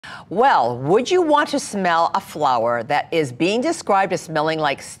Well, would you want to smell a flower that is being described as smelling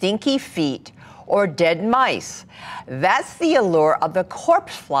like stinky feet or dead mice? That's the allure of the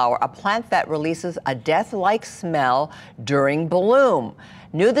corpse flower, a plant that releases a death-like smell during bloom.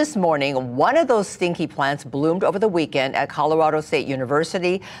 New this morning, one of those stinky plants bloomed over the weekend at Colorado State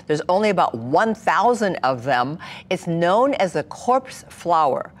University. There's only about 1,000 of them. It's known as the corpse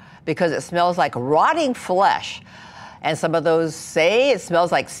flower because it smells like rotting flesh. And some of those say it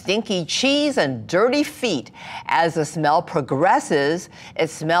smells like stinky cheese and dirty feet. As the smell progresses, it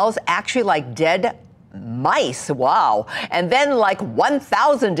smells actually like dead mice. Wow. And then like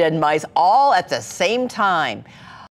 1,000 dead mice all at the same time.